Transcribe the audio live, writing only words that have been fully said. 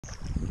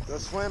Go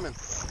swimming.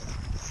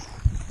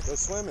 Go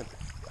swimming.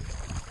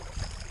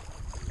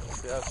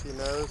 See how she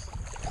knows?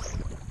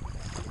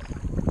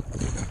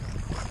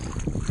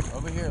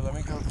 Over here, let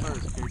me go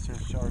first in case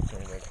there's sharks or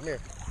anything. Come here.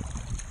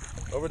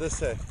 Over this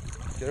side.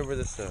 Get over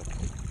this side.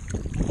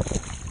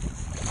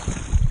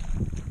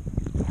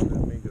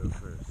 Let me go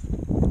first.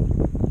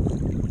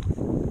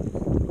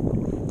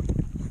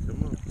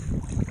 Come on.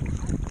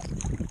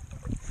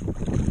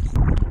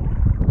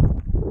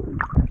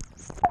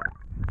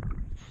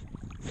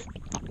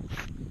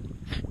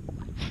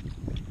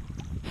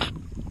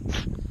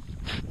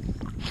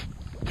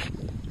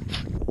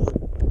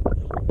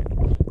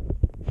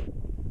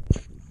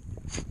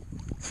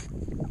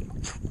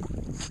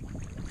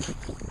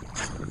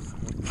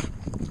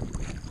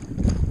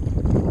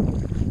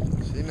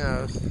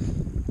 Knows.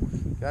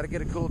 Gotta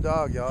get a cool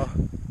dog, y'all.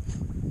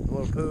 The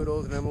little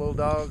poodles and them little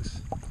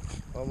dogs.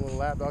 All them little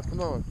lap dogs.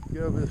 Come on,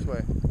 get over this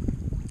way.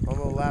 All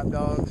them little lap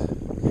dogs.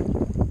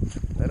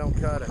 They don't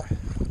cut it.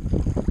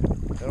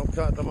 They don't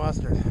cut the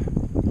mustard.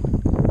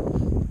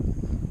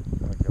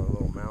 Like a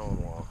little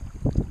Malinois.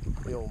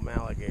 The old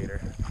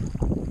Maligator.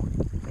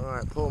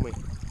 Alright, pull me.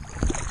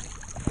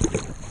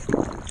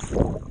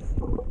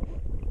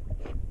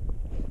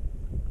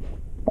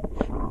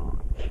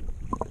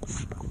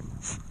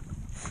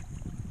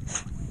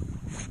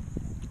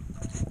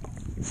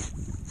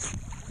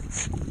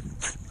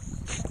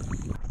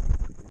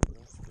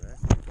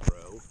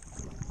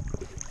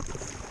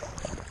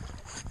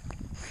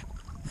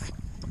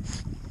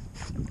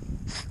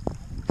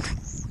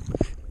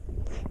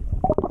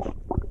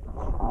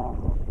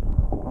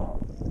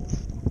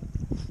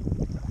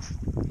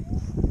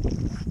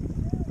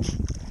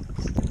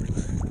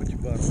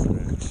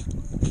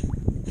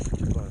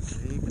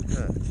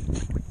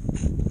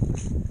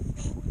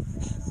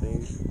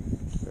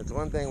 It's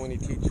one thing when you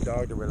teach a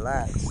dog to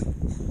relax.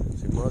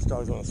 See, most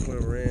dogs want to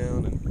swim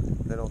around and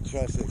they don't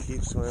trust it,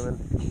 keep swimming.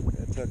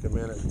 It took a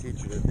minute to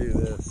teach you to do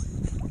this.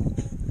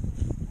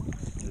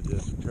 To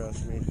just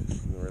trust me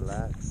and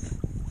relax.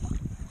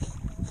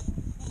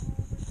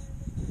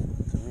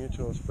 It's a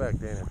mutual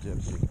respect, ain't it,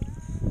 Gypsy?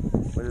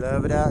 We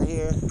love it out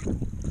here.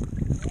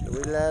 Do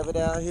we love it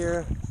out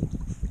here?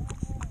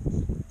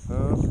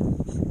 Huh?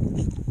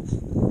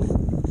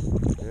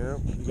 Yeah,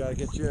 you gotta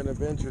get you an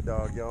adventure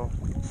dog, y'all.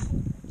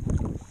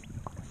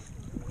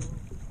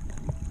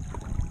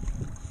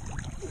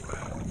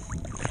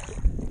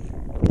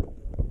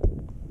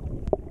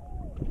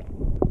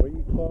 What are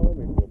you clawing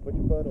me for? Put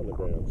your butt on the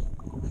ground.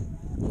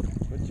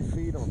 Put your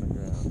feet on the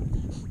ground.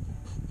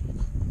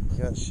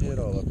 You got shit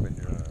all up in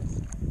your eyes.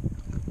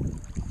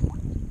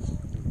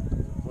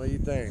 What do you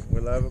think? We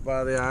love it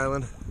by the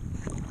island?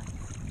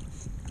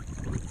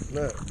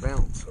 Look,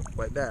 bounce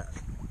like that.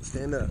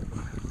 Stand up.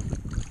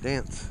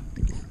 Dance.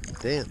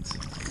 Dance.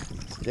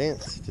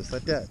 Dance. Just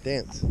like that.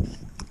 Dance.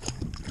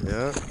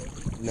 Yeah.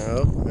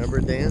 No. Remember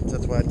dance?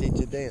 That's why I teach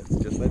you dance.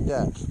 Just like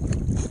that.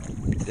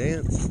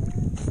 Dance.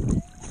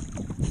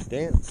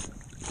 Dance.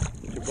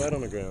 Put your butt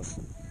on the ground.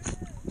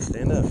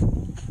 Stand up.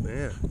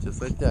 Yeah.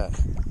 Just like that.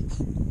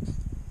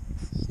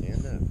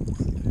 Stand up.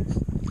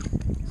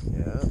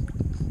 Yeah.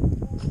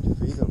 Put your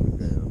feet on the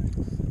ground.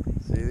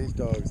 See, these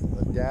dogs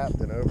adapt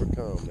and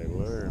overcome. They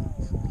learn.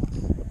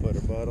 Put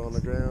her butt on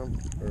the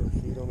ground, or her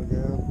feet on the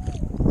ground.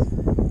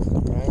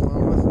 Right,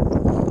 Mama?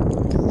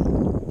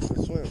 Go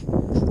swim.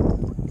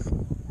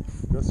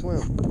 Go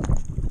swim.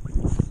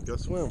 Go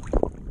swim.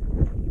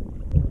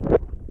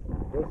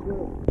 Go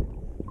swim.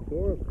 Go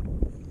on.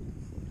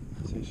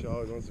 See, she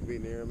always wants to be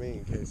near me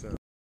in case I'm